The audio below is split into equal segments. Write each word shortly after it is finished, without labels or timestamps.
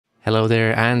Hello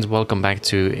there and welcome back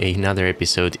to another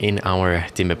episode in our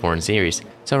TIMBERBORN series.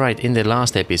 So right, in the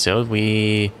last episode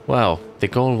the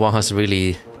goal was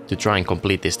really to try and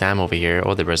complete this dam over here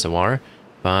or the reservoir,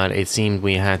 but it seemed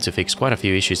we had to fix quite a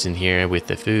few issues in here with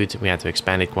the food. We had to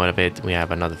expand it quite a bit. We have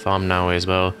another farm now as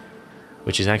well,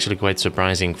 which is actually quite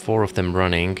surprising. 4 of them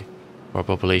running for a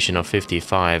population of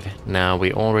 55. Now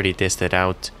we already tested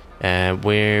out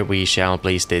where we shall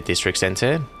place the district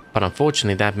center. But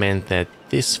unfortunately that meant that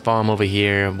this farm over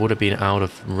here would have been out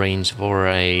of range for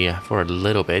a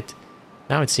little bit.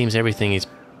 Now it seems everything is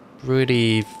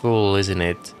pretty full, isn't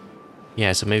it?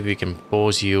 Yeah, so maybe we can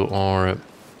pause you or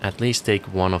at least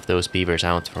take one of those beavers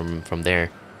out from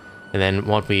there. And then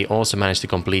what we also managed to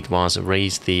complete was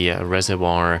raise the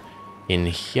reservoir in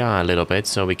here a little bit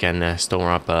so we can store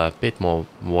up a bit more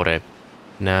water.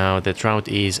 Now the drought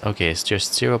is, okay, it's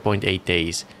just 0.8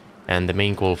 days. And the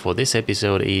main goal for this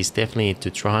episode is definitely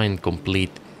to try and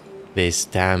complete this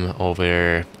dam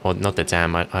over, or not the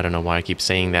dam, I don't know why I keep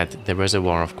saying that, the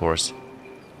reservoir of course.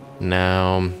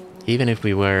 Now, even if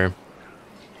we were,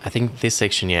 I think this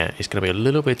section, yeah, is gonna be a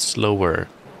little bit slower.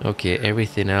 Okay,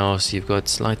 everything else, you've got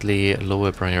slightly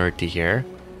lower priority here.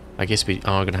 I guess we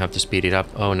are gonna have to speed it up.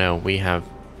 Oh no, we have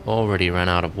already run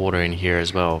out of water in here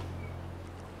as well.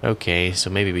 Okay, so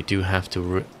maybe we do have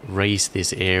to raise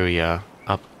this area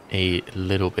up a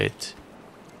little bit.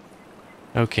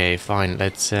 Okay, fine,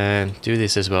 let's do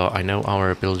this as well. I know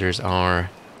our builders are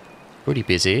pretty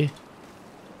busy,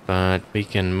 but we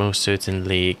can most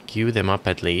certainly queue them up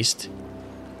at least.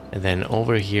 And then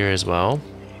over here as well,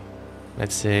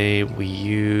 let's say we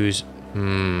use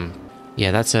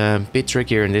yeah, that's a bit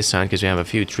trickier on this side because we have a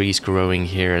few trees growing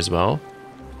here as well.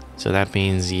 So that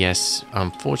means, yes,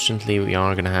 unfortunately we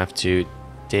are gonna have to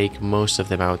take most of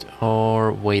them out.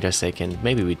 Or wait a second,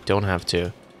 maybe we don't have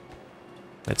to.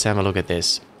 Let's have a look at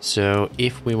this. So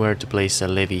if we were to place a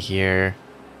levee here,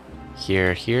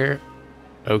 here,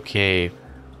 okay,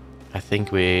 I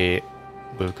think we've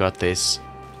got this.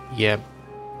 Yep.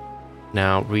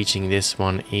 Now reaching this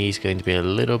one is going to be a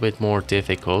little bit more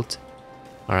difficult.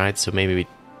 Alright, so maybe we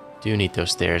do need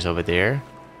those stairs over there.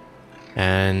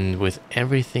 And with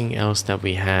everything else that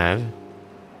we have,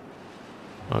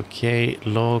 okay,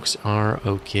 logs are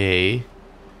okay.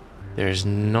 There's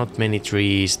not many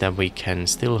trees that we can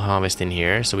still harvest in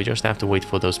here, so we just have to wait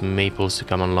for those maples to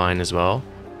come online as well.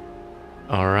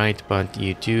 Alright, but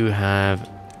you do have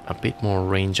a bit more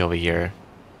range over here,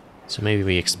 so maybe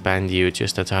we expand you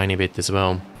just a tiny bit as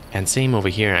well. And same over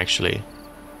here actually.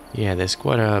 Yeah, there's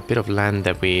quite a bit of land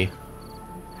that we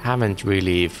haven't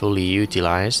really fully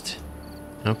utilized.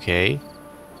 Okay,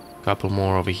 couple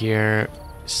more over here.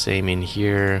 Same in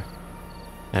here.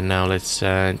 And now let's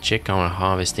check our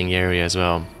harvesting area as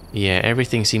well. Yeah,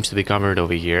 everything seems to be covered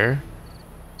over here,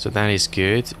 so that is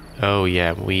good. Oh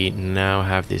yeah, we now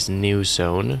have this new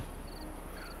zone.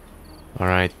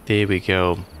 Alright, there we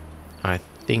go. I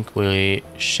think we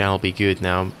shall be good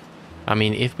now. I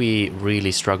mean, if we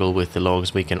really struggle with the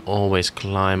logs, we can always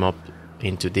climb up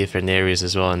into different areas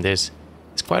as well. And there's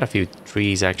quite a few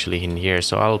trees actually in here,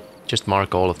 so I'll just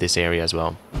mark all of this area as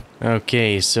well.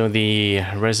 Okay, so the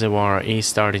reservoir is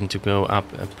starting to go up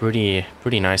pretty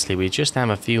nicely. We just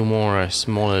have a few more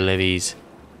smaller levees,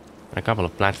 a couple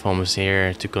of platforms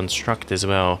here to construct as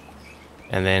well,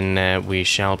 and then we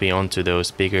shall be onto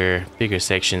those bigger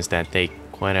sections that take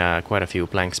quite a few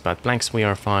planks. But planks we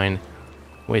are fine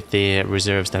with the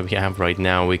reserves that we have right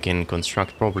now. We can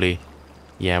construct probably,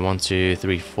 yeah, 1, 2,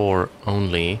 3, 4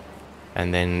 only.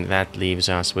 And then that leaves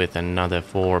us with another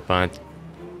 4, but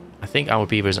I think our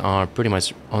beavers are pretty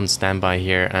much on standby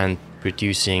here and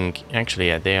producing. Actually,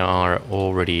 yeah, they are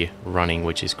already running,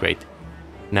 which is great.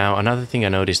 Now, another thing I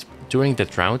noticed during the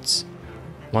droughts,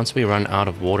 once we run out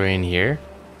of water in here,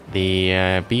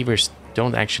 the beavers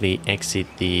don't actually exit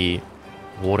the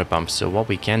water pumps. So what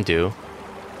we can do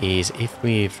is, if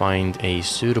we find a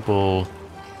suitable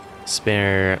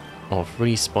spare or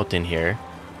free spot in here,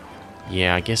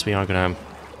 yeah, I guess we are gonna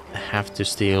have to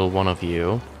steal one of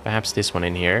you, perhaps this one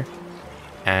in here,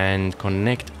 and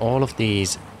connect all of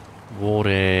these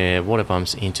water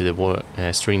pumps into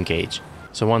the stream gauge.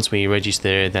 So once we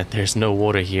register that there's no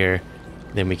water here,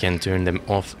 then we can turn them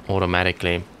off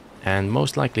automatically. And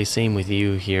most likely same with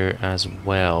you here as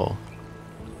well.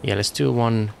 Yeah, let's do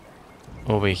one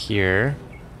over here.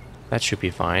 That should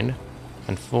be fine.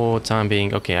 And for time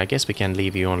being, okay, I guess we can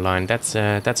leave you online. That's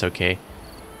okay.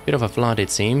 Bit of a flood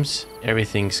it seems.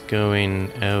 Everything's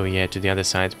going, oh yeah, to the other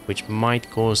side, which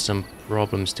might cause some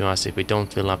problems to us if we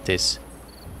don't fill up this.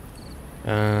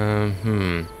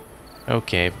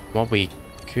 Okay, what we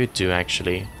could do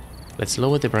actually, let's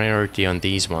lower the priority on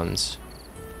these ones.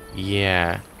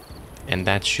 Yeah, and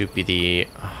that should be the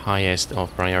highest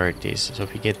of priorities. So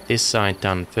if we get this side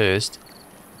done first,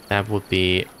 that would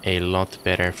be a lot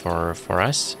better for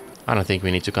us. I don't think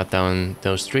we need to cut down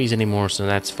those trees anymore, so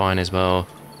that's fine as well.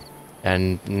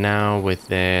 And now with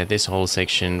this whole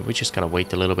section, we just gotta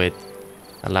wait a little bit,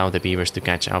 allow the beavers to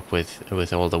catch up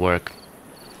with all the work.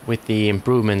 With the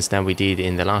improvements that we did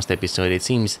in the last episode, it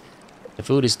seems the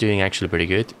food is doing actually pretty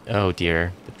good. Oh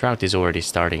dear, the drought is already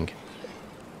starting.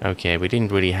 Okay, we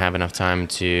didn't really have enough time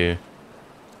to,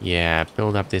 yeah,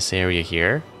 build up this area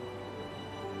here.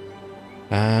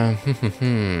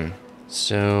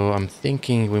 So I'm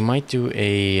thinking we might do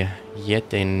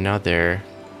yet another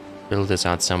build this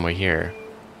out somewhere here.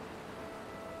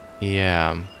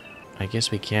 Yeah, I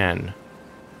guess we can.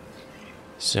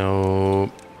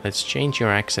 So let's change your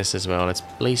access as well. Let's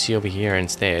place you over here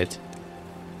instead.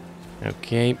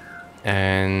 Okay,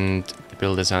 and the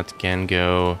build this out can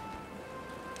go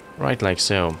right like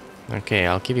so. Okay,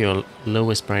 I'll give you a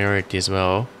lowest priority as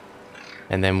well.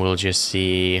 And then we'll just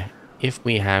see if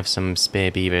we have some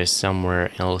spare beavers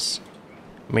somewhere else.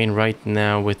 I mean, right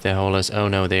now with the haulers, oh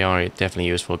no, they are definitely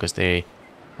useful because they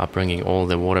are bringing all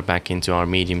the water back into our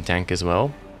medium tank as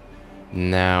well.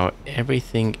 Now,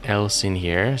 everything else in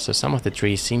here, so some of the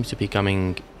trees seems to be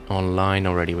coming online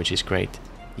already, which is great.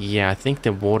 Yeah, I think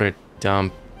the water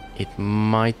dump, it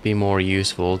might be more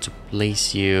useful to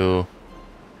place you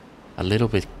a little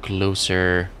bit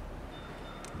closer.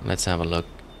 Let's have a look.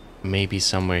 Maybe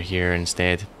somewhere here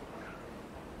instead.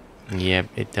 Yep,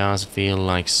 it does feel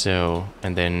like so.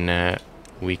 And then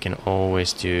we can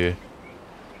always do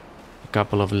a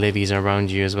couple of levees around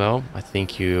you as well. I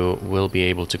think you will be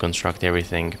able to construct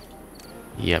everything.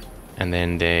 Yep, and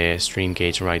then the stream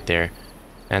gauge right there.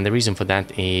 And the reason for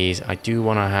that is I do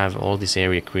want to have all this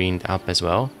area greened up as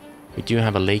well. We do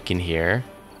have a lake in here,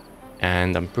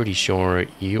 and I'm pretty sure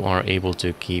you are able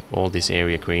to keep all this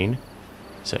area green.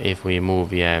 So if we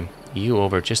move, yeah, you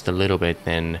over just a little bit,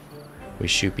 then we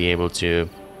should be able to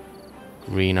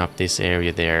green up this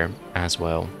area there as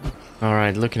well.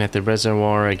 Alright, looking at the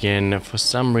reservoir again, for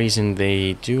some reason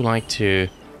they do like to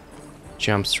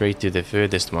jump straight to the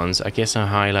furthest ones. I guess I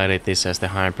highlighted this as the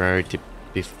high priority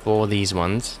before these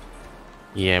ones.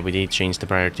 Yeah, we did change the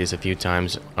priorities a few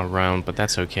times around, but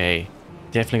that's okay.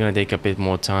 Definitely gonna take a bit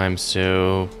more time,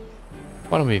 so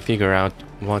why don't we figure out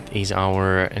what is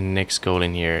our next goal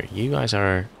in here. You guys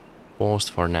are paused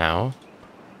for now.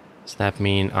 Does that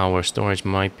mean our storage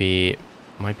might be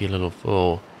a little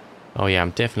full? Oh yeah,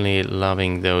 I'm definitely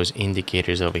loving those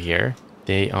indicators over here.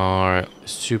 They are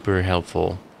super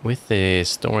helpful. With the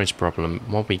storage problem,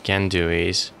 what we can do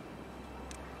is,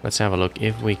 let's have a look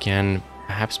if we can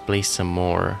perhaps place some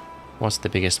more. What's the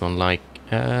biggest one like?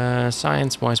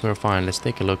 Science-wise, we're fine. Let's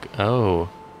take a look. Oh,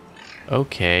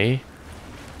 okay.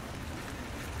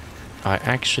 I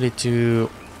actually do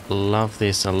love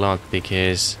this a lot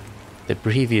because the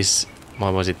previous,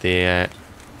 what was it, the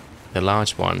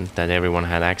large one that everyone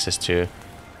had access to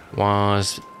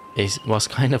was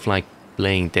kind of like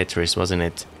playing Tetris, wasn't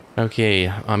it? Okay,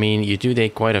 I mean, you do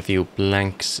take quite a few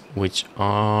blanks, which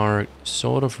are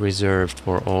sort of reserved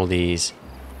for all these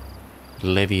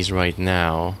levees right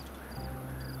now.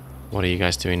 What are you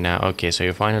guys doing now? Okay, so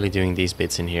you're finally doing these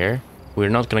bits in here. We're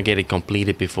not gonna get it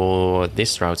completed before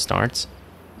this route starts,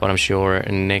 but I'm sure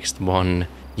next one...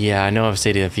 Yeah, I know I've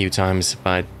said it a few times,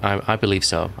 but I believe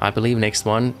so. I believe next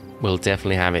one will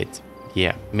definitely have it.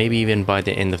 Yeah, maybe even by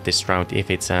the end of this drought, if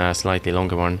it's a slightly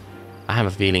longer one. I have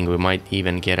a feeling we might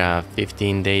even get a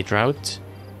 15-day drought.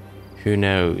 Who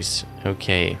knows?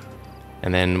 Okay.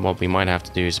 And then what we might have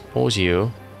to do is pause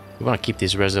you. We want to keep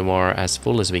this reservoir as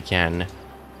full as we can,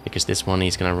 because this one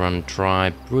is going to run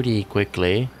dry pretty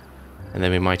quickly. And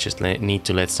then we might just need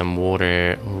to let some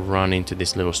water run into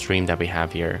this little stream that we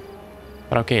have here.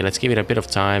 But okay, let's give it a bit of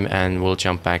time and we'll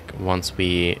jump back once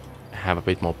we have a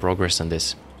bit more progress on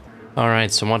this.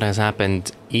 Alright, so what has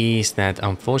happened is that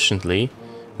unfortunately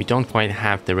we don't quite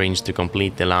have the range to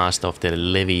complete the last of the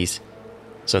levees.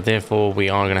 So therefore we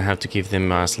are going to have to give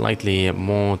them a slightly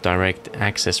more direct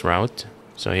access route.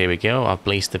 So here we go, I've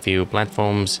placed a few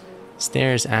platforms,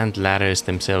 stairs and ladders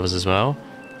themselves as well.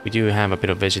 We do have a bit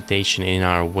of vegetation in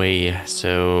our way,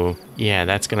 so yeah,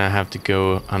 that's gonna have to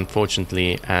go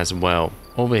unfortunately as well.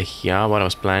 Over here, what I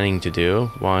was planning to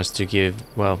do was to give,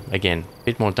 well, again, a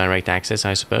bit more direct access,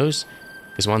 I suppose.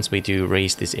 Because once we do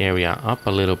raise this area up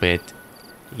a little bit,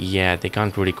 yeah, they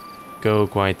can't really go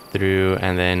quite through.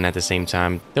 And then at the same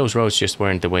time, those roads just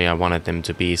weren't the way I wanted them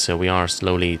to be. So we are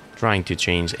slowly trying to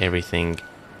change everything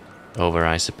over,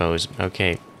 I suppose.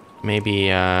 Okay, maybe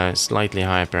a slightly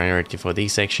higher priority for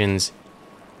these sections.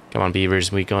 Come on, beavers,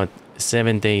 we got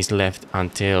 7 days left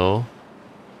until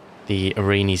the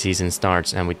rainy season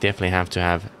starts, and we definitely have to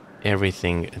have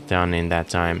everything done in that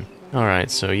time.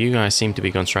 Alright, so you guys seem to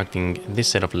be constructing this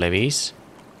set of levees.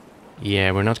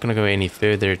 Yeah, we're not gonna go any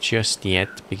further just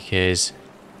yet, because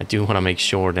I do want to make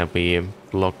sure that we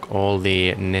block all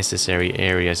the necessary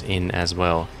areas in as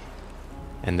well.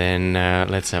 And then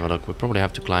let's have a look. We probably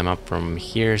have to climb up from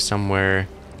here somewhere.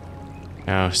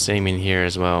 Oh, same in here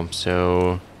as well.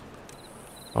 So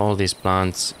all these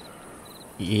plants.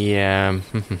 Yeah,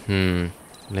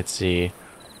 let's see.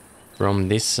 From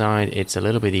this side, it's a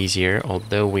little bit easier,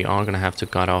 although we are going to have to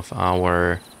cut off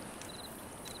our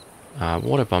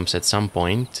water pumps at some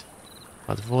point.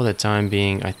 But for the time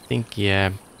being, I think,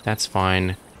 yeah, that's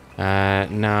fine.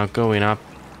 Now going up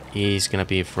is going to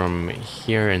be from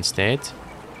here instead.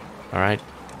 Alright,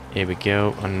 here we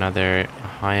go. Another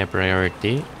higher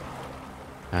priority.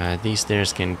 These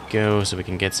stairs can go so we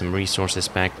can get some resources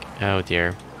back out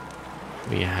here.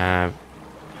 We have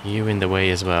you in the way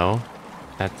as well.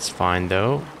 That's fine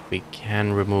though. We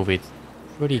can remove it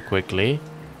pretty quickly.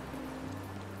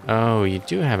 Oh, you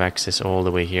do have access all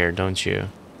the way here, don't you?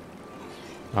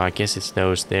 Oh, I guess it's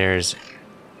those stairs.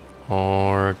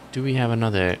 Or do we have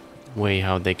another way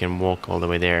how they can walk all the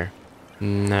way there?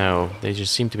 No, they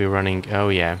just seem to be running. Oh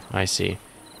yeah, I see.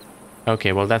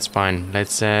 Okay, well that's fine.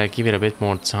 Let's give it a bit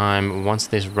more time. Once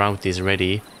this route is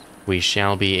ready, we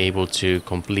shall be able to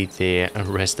complete the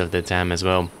rest of the dam as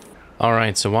well.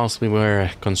 Alright, so whilst we were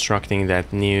constructing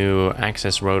that new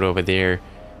access road over there,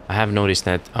 I have noticed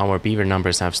that our beaver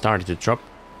numbers have started to drop.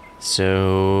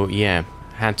 So yeah,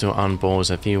 had to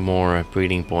unpause a few more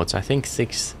breeding pods. I think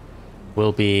 6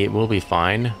 will be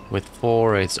fine. With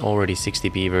 4 it's already 60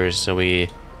 beavers, so we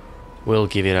will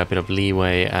give it a bit of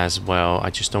leeway as well.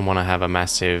 I just don't want to have a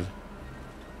massive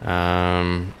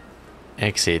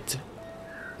exit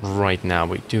right now.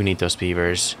 We do need those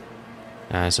beavers.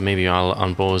 So maybe I'll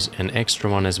unpause an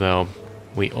extra one as well.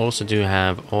 We also do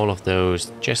have all of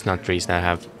those chestnut trees that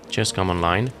have just come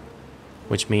online,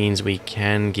 which means we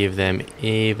can give them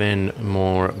even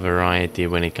more variety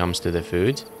when it comes to the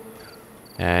food.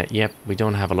 Yep, we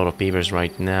don't have a lot of beavers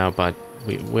right now, but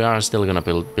we are still gonna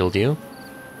build you.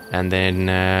 And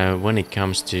then when it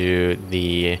comes to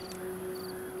the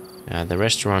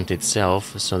restaurant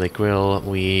itself, so the grill,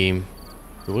 we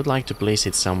would like to place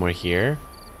it somewhere here.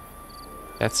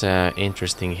 That's an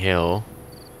interesting hill.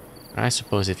 I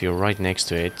suppose if you're right next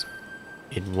to it,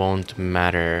 it won't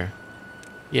matter.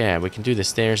 Yeah, we can do the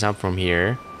stairs up from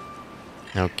here.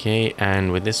 Okay,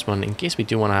 and with this one, in case we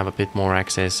do want to have a bit more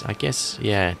access, I guess,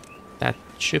 yeah, that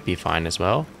should be fine as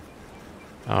well.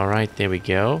 Alright, there we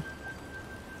go.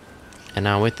 And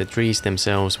now with the trees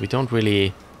themselves, we don't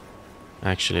really...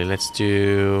 Actually, let's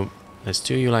do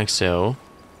you like so.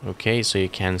 Okay, so you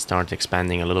can start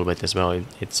expanding a little bit as well.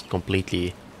 It's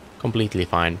completely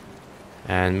fine.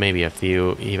 And maybe a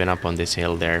few even up on this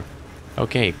hill there.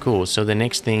 Okay, cool. So the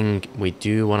next thing, we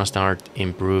do want to start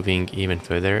improving even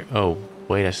further. Oh,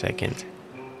 wait a second.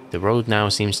 The road now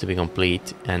seems to be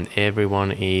complete and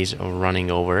everyone is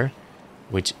running over,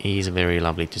 which is very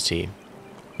lovely to see.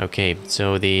 Okay,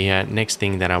 so the next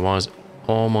thing that I was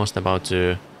almost about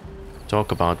to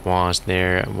talk about was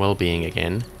their well-being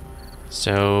again.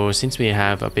 So since we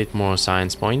have a bit more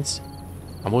science points,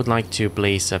 I would like to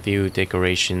place a few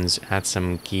decorations at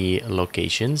some key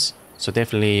locations. So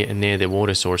definitely near the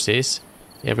water sources.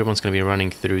 Everyone's going to be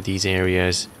running through these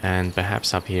areas and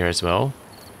perhaps up here as well.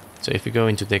 So if we go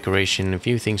into decoration, a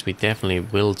few things we definitely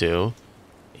will do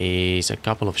is a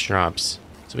couple of shrubs.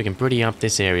 So we can pretty up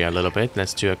this area a little bit.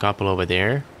 Let's do a couple over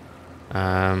there.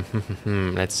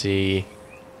 Let's see.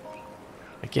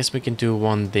 I guess we can do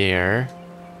one there.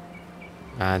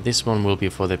 This one will be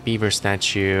for the beaver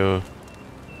statue.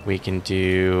 We can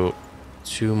do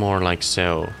 2 more like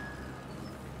so.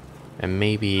 And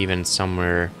maybe even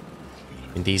somewhere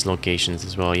in these locations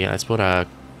as well. Yeah, let's put a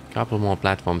couple more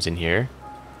platforms in here.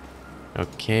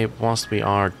 Okay, whilst we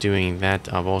are doing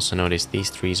that, I've also noticed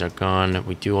these trees are gone.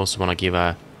 We do also want to give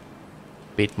a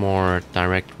bit more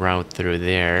direct route through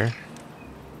there.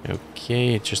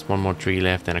 Okay, just one more tree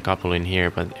left and a couple in here,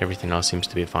 but everything else seems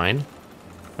to be fine.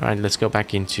 Alright, let's go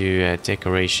back into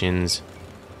decorations.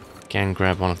 Can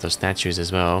grab one of those statues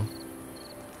as well.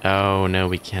 Oh no,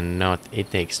 we cannot.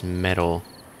 It takes metal.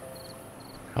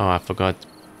 Oh, I forgot.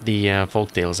 The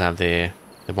folktales have the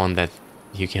one that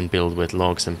you can build with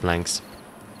logs and planks.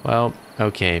 Well,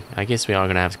 okay. I guess we are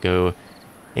gonna have to go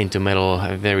into metal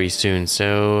very soon.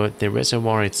 So the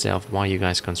reservoir itself, why are you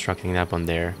guys constructing that one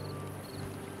there?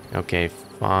 Okay,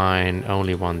 fine.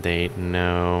 Only 1 day.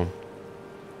 No.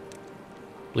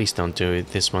 Please don't do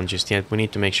it this one just yet. We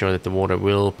need to make sure that the water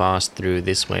will pass through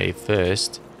this way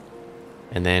first.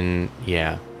 And then,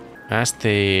 yeah. As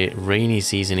the rainy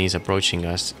season is approaching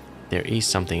us, there is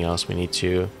something else we need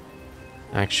to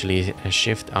actually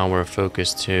shift our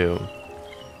focus to.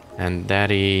 And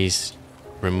that is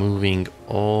removing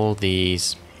all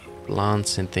these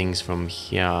plants and things from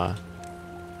here.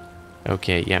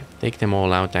 Okay, yeah, take them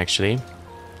all out actually,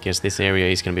 because this area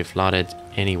is going to be flooded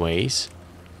anyways.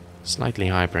 Slightly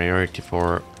high priority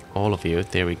for all of you.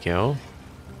 There we go.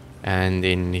 And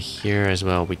in here as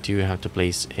well, we do have to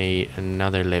place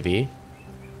another levee.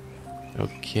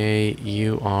 Okay,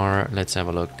 you are... let's have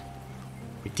a look.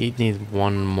 We did need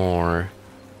one more.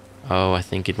 Oh, I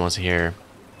think it was here.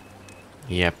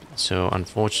 Yep, so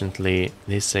unfortunately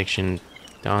this section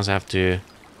does have to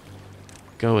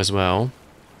go as well.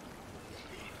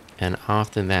 And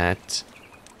after that,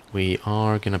 we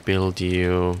are gonna build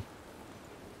you...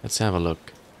 let's have a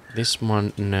look. This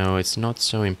one, no, it's not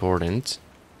so important.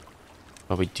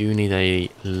 But we do need a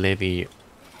levee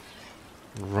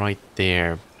right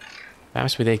there.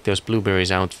 Perhaps we take those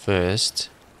blueberries out first.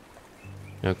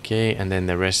 Okay, and then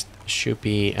the rest should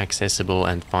be accessible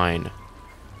and fine.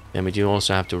 Then we do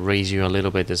also have to raise you a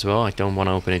little bit as well. I don't want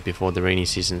to open it before the rainy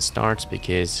season starts,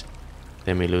 because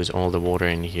then we lose all the water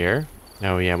in here.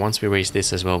 Oh yeah, once we raise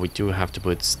this as well, we do have to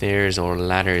put stairs or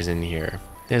ladders in here.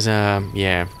 There's a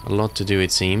lot to do,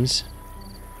 it seems.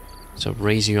 So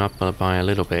raise you up by a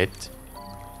little bit.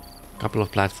 Couple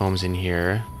of platforms in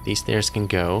here. These stairs can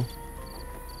go.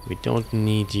 We don't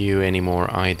need you anymore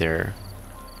either.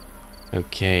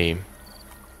 Okay.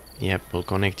 Yep, we'll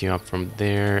connect you up from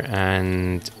there,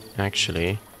 and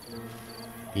actually,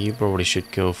 you probably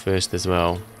should go first as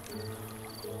well.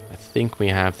 I think we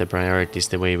have the priorities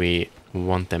the way we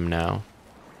want them now.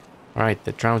 Alright,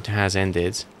 the drought has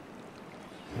ended.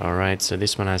 Alright, so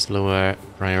this one has lower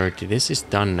priority. This is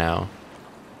done now.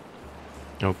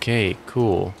 Okay,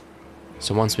 cool.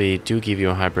 So once we do give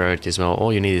you a high priority as well,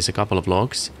 all you need is a couple of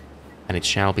logs, and it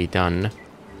shall be done.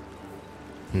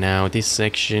 Now this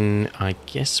section, I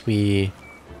guess we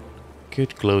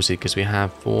could close it because we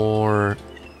have 4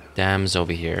 dams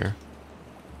over here.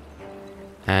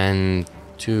 And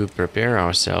to prepare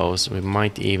ourselves, we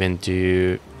might even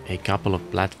do a couple of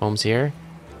platforms here.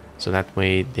 So that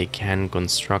way they can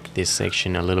construct this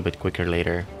section a little bit quicker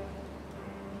later.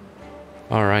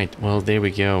 Alright, well there we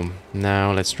go.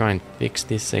 Now let's try and fix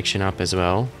this section up as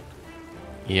well.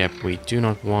 Yep, we do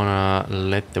not want to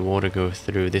let the water go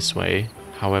through this way.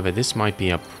 However, this might be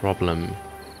a problem.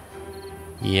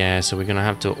 Yeah, so we're gonna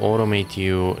have to automate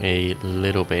you a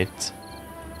little bit.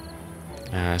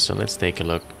 So let's take a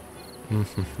look.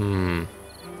 I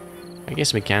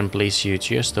guess we can place you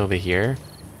just over here.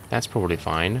 That's probably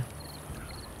fine.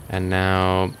 And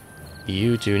now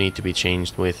you do need to be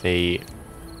changed with a...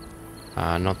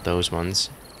 not those ones.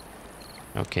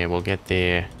 Okay, we'll get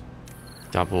the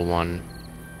double one.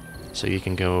 So you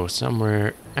can go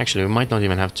somewhere... Actually, we might not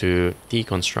even have to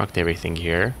deconstruct everything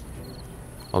here.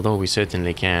 Although we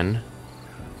certainly can.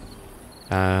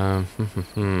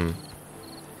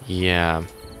 Yeah.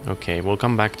 Okay, we'll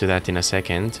come back to that in a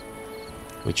second.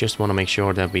 We just want to make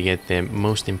sure that we get the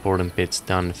most important bits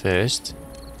done first.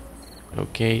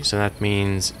 Okay, so that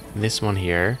means this one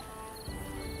here.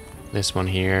 This one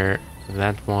here.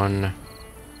 That one.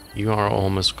 You are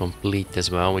almost complete as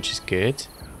well, which is good.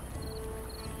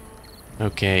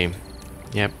 Okay.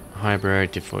 Yep, high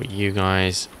priority for you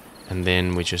guys. And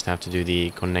then we just have to do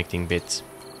the connecting bits.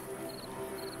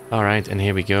 Alright, and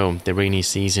here we go. The rainy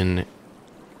season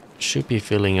should be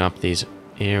filling up these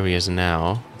areas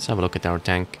now. Let's have a look at our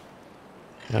tank.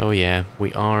 Oh yeah,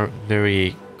 we are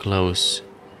very close.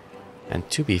 And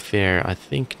to be fair, I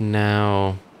think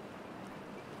now...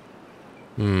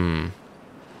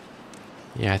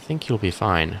 Yeah, I think you'll be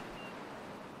fine.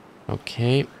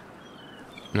 Okay.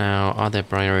 Now, other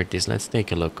priorities. Let's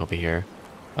take a look over here.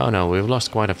 Oh no, we've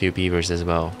lost quite a few beavers as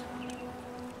well.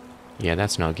 Yeah,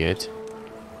 that's not good.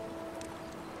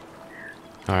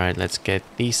 Alright, let's get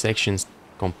these sections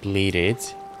completed.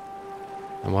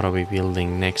 And what are we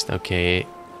building next? Okay,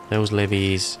 those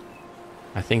levees.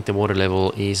 I think the water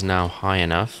level is now high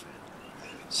enough.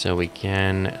 So we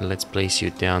can... let's place you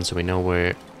down so we know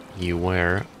where you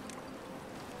were.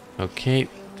 Okay,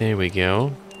 there we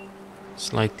go.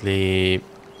 Slightly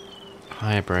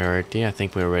higher priority. I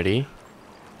think we're ready.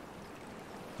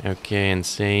 Okay, and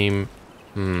same...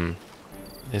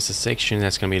 There's a section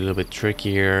that's gonna be a little bit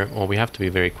trickier. Or we have to be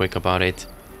very quick about it.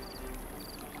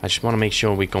 I just want to make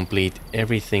sure we complete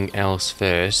everything else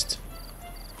first.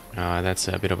 That's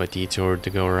a bit of a detour to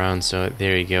go around. So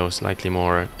there you go. Slightly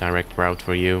more direct route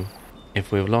for you.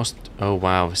 if we've lost, oh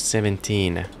wow,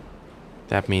 17,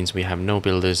 that means we have no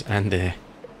builders and the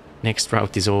next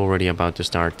route is already about to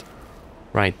start.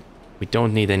 Right, we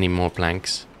don't need any more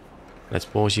planks. Let's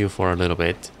pause you for a little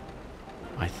bit.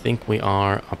 I think we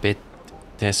are a bit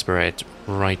desperate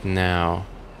right now.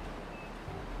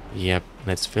 Yep,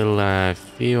 let's fill a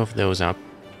few of those up.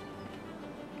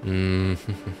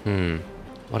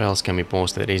 What else can we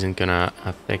post that isn't gonna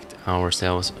affect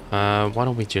ourselves? Why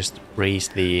don't we just raise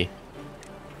the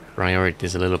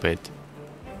priorities a little bit?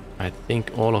 I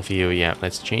think all of you, yeah,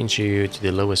 let's change you to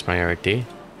the lowest priority.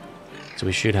 So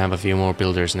we should have a few more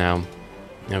builders now.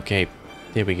 Okay,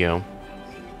 there we go.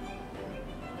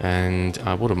 And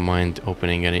I wouldn't mind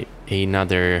opening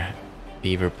another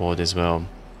beaver pod as well.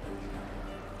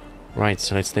 Right,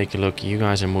 so let's take a look. You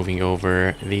guys are moving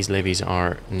over. These levees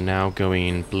are now going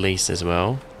in place as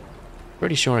well.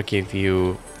 Pretty sure I gave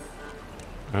you...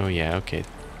 Oh yeah, okay,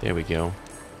 there we go.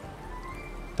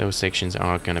 Those sections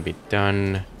are gonna be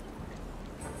done.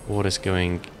 Water's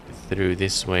going through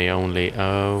this way only.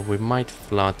 Oh, we might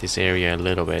flood this area a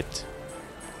little bit.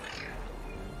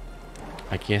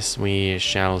 I guess we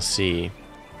shall see.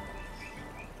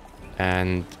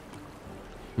 And...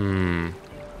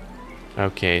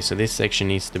 Okay, so this section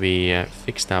needs to be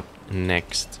fixed up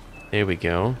next. There we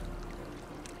go.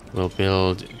 We'll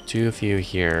build 2 of you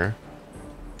here.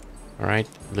 Alright,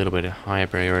 a little bit higher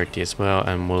priority as well,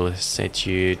 and we'll set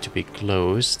you to be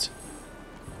closed.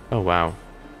 Oh wow.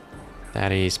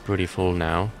 That is pretty full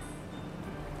now.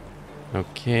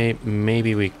 Okay,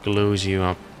 maybe we close you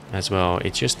up as well.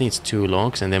 It just needs 2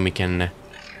 logs and then we can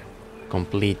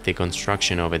complete the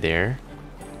construction over there.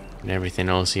 And everything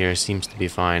else here seems to be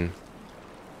fine.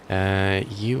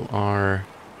 You are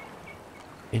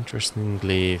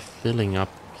interestingly filling up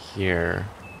here.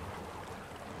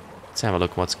 Let's have a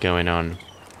look what's going on.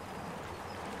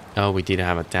 Oh, we did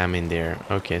have a dam in there.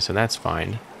 Okay, so that's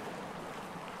fine.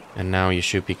 And now you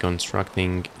should be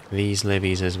constructing these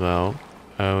levees as well.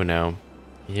 Oh no,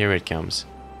 here it comes.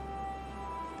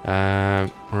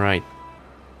 Right.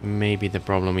 Maybe the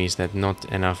problem is that not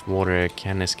enough water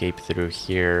can escape through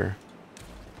here.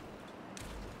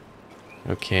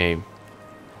 Okay,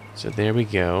 so there we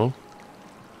go.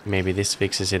 Maybe this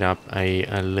fixes it up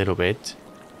a little bit.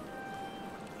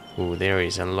 Ooh, there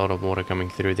is a lot of water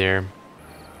coming through there.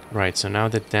 Right, so now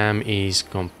the dam is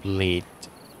complete.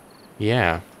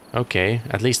 Yeah, okay,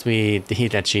 at least we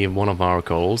did achieve one of our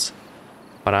goals.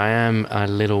 But I am a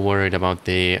little worried about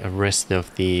the rest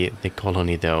of the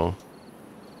colony though.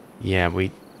 Yeah, we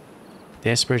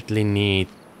desperately need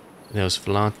those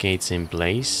floodgates in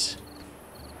place.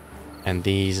 And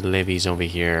these levees over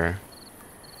here.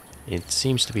 It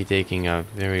seems to be taking a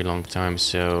very long time,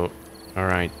 so...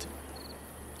 Alright.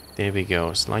 There we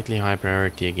go. Slightly high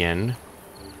priority again.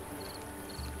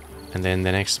 And then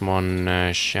the next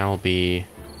one shall be...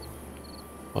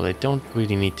 Well, they don't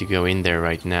really need to go in there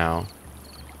right now.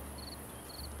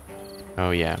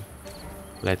 Oh yeah.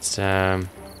 Let's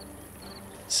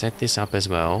set this up as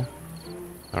well.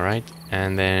 Alright.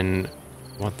 And then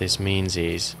what this means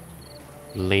is...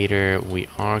 Later, we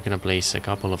are gonna place a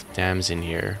couple of dams in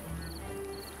here.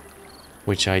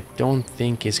 Which I don't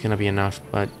think is gonna be enough,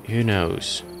 but who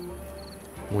knows.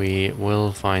 We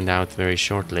will find out very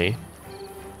shortly.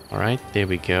 Alright, there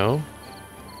we go.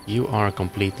 You are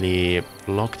completely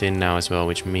blocked in now as well,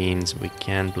 which means we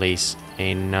can place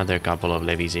another couple of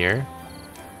levees here.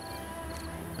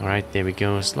 Alright, there we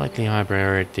go. Slightly high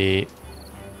priority.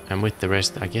 And with the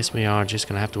rest, I guess we are just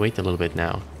gonna have to wait a little bit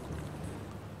now.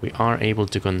 We are able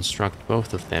to construct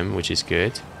both of them, which is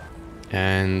good.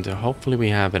 And hopefully we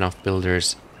have enough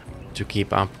builders to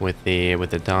keep up with the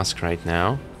task right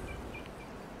now.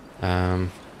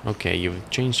 Okay, you've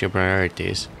changed your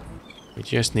priorities. We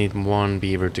just need 1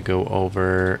 beaver to go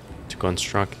over to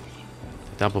construct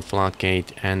the double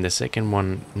floodgate, and the second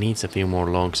one needs a few more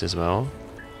logs as well.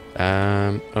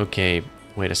 Okay,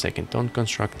 wait a second, don't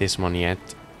construct this one yet.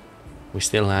 We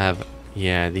still have,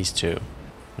 yeah, these 2.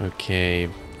 Okay,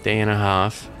 day and a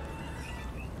half.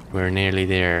 We're nearly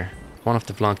there. One of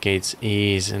the floodgates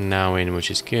is now in,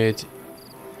 which is good.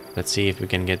 Let's see if we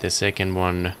can get the second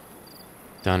one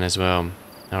done as well.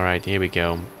 Alright, here we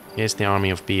go. Here's the army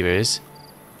of beavers.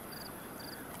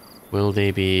 Will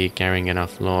they be carrying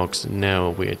enough logs? No,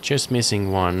 we're just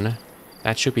missing 1.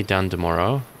 That should be done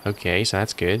tomorrow. Okay, so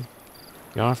that's good.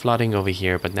 We are flooding over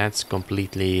here, but that's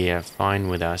completely fine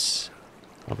with us.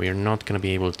 But we're not gonna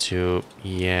be able to,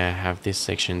 yeah, have this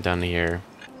section done here.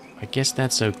 I guess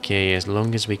that's okay, as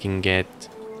long as we can get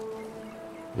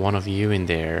 1 of you in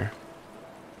there.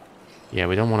 Yeah,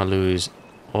 we don't want to lose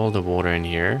all the water in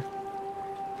here.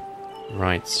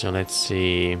 Right, so let's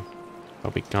see.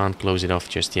 But we can't close it off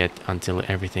just yet until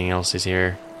everything else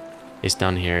is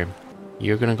done here.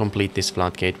 You're gonna complete this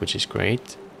floodgate, which is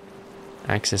great.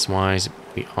 Access wise,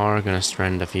 we are gonna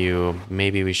strand a few.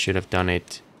 Maybe we should have done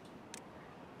it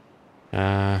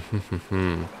yeah,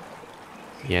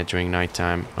 during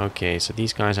nighttime. Okay, so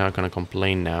these guys are gonna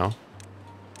complain now.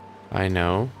 I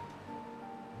know.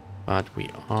 But we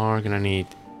are gonna need...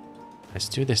 Let's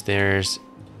do the stairs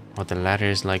or the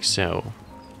ladders like so.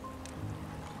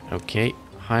 Okay,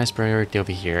 highest priority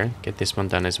over here. Get this one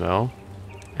done as well.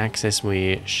 Access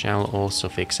we shall also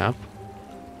fix up.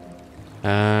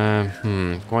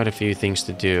 Quite a few things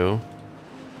to do.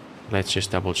 Let's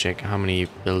just double check. How many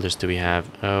builders do we have?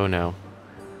 Oh no.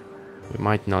 We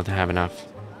might not have enough.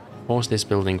 Pause this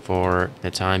building for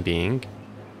the time being.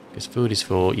 Because food is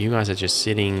full. You guys are just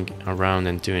sitting around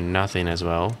and doing nothing as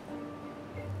well.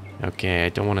 Okay, I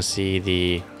don't want to see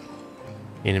the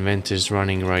inventors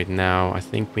running right now. I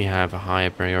think we have higher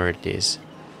priorities.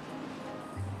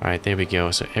 Alright, there we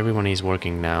go. So everyone is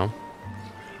working now.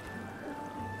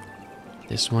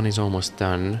 This one is almost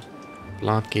done.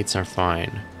 Floodgates are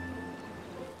fine.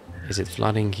 Is it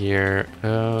flooding here?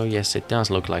 Oh, yes, it does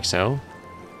look like so.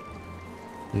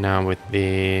 Now with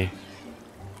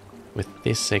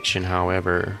this section,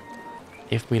 however,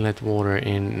 if we let water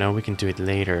in... No, we can do it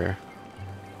later.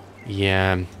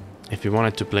 Yeah, if we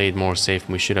wanted to play it more safe,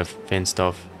 we should have fenced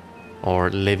off or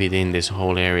levied in this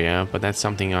whole area. But that's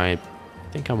something I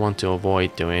think I want to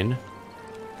avoid doing.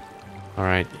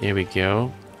 Alright, here we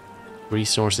go.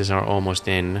 Resources are almost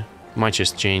in. Might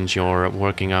just change your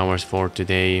working hours for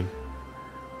today.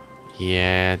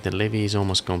 Yeah, the levy is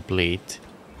almost complete.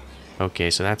 Okay,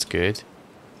 so that's good.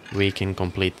 We can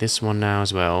complete this one now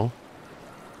as well.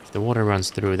 If the water runs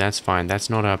through, that's fine. That's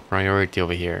not a priority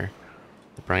over here.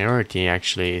 The priority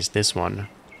actually is this one.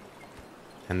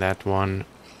 And that one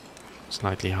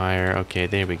slightly higher. Okay,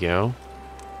 there we go.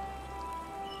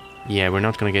 Yeah, we're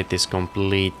not gonna get this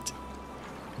complete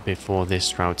before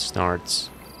this route starts.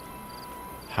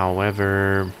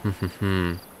 However,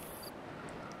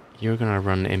 you're gonna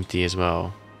run empty as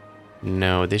well.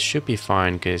 No, this should be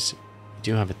fine because we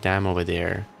do have a dam over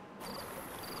there.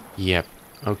 Yep,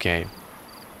 okay.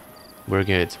 We're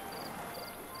good,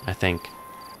 I think.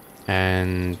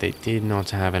 And they did not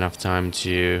have enough time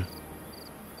to...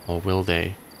 Or will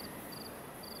they?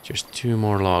 Just 2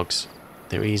 more logs.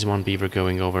 There is one beaver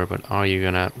going over, but are you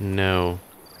gonna... No.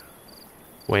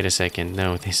 Wait a second.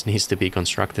 No, this needs to be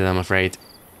constructed, I'm afraid.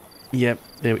 Yep,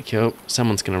 there we go.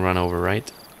 Someone's gonna run over,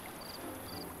 right?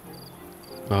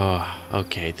 Oh,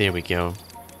 okay, there we go.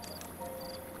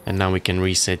 And now we can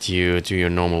reset you to your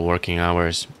normal working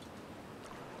hours.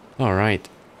 Alright.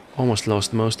 Almost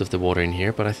lost most of the water in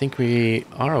here, but I think we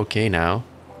are okay now.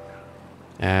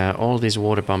 All these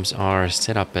water pumps are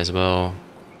set up as well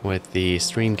with the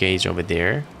stream gauge over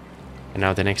there. And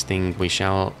now the next thing we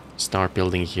shall start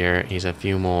building here is a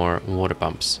few more water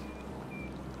pumps.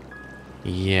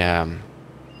 Yeah,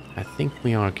 I think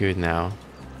we are good now.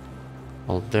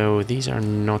 Although these are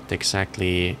not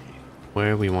exactly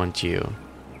where we want you.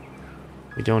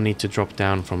 We don't need to drop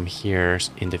down from here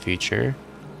in the future.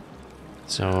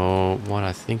 So what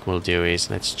I think we'll do is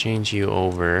let's change you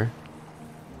over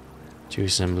to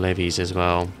some levees as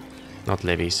well. Not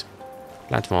levees,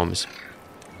 platforms.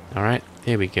 Alright,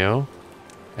 there we go.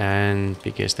 And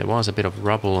because there was a bit of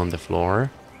rubble on the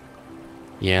floor,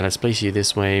 yeah, let's place you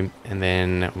this way. And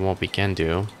then what we can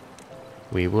do,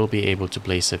 we will be able to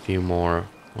place a few more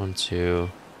 1, 2,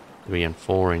 3 and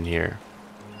 4 in here.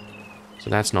 So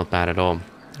that's not bad at all.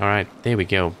 Alright, there we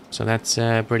go. So that's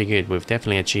pretty good. We've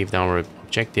definitely achieved our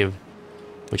objective,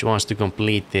 which was to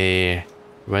complete the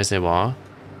reservoir.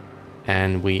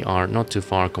 And we are not too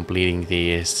far completing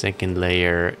the second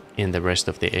layer in the rest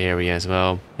of the area as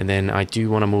well. And then I do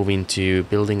want to move into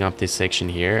building up this section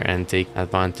here and take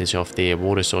advantage of the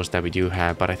water source that we do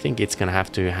have. But I think it's gonna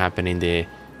have to happen in the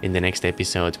next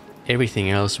episode.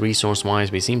 Everything else resource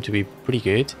wise we seem to be pretty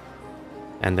good.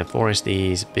 And the forest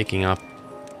is picking up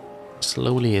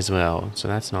slowly as well, so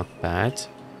that's not bad.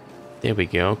 There we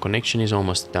go, connection is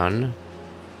almost done.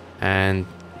 And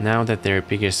now that their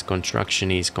biggest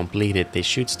construction is completed, they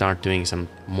should start doing some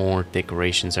more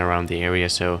decorations around the area.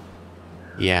 So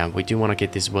yeah, we do want to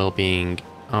get this well-being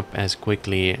up as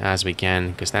quickly as we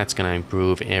can, because that's going to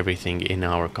improve everything in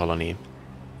our colony.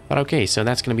 But okay, so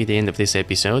that's going to be the end of this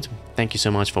episode. Thank you so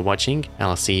much for watching.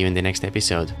 I'll see you in the next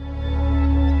episode.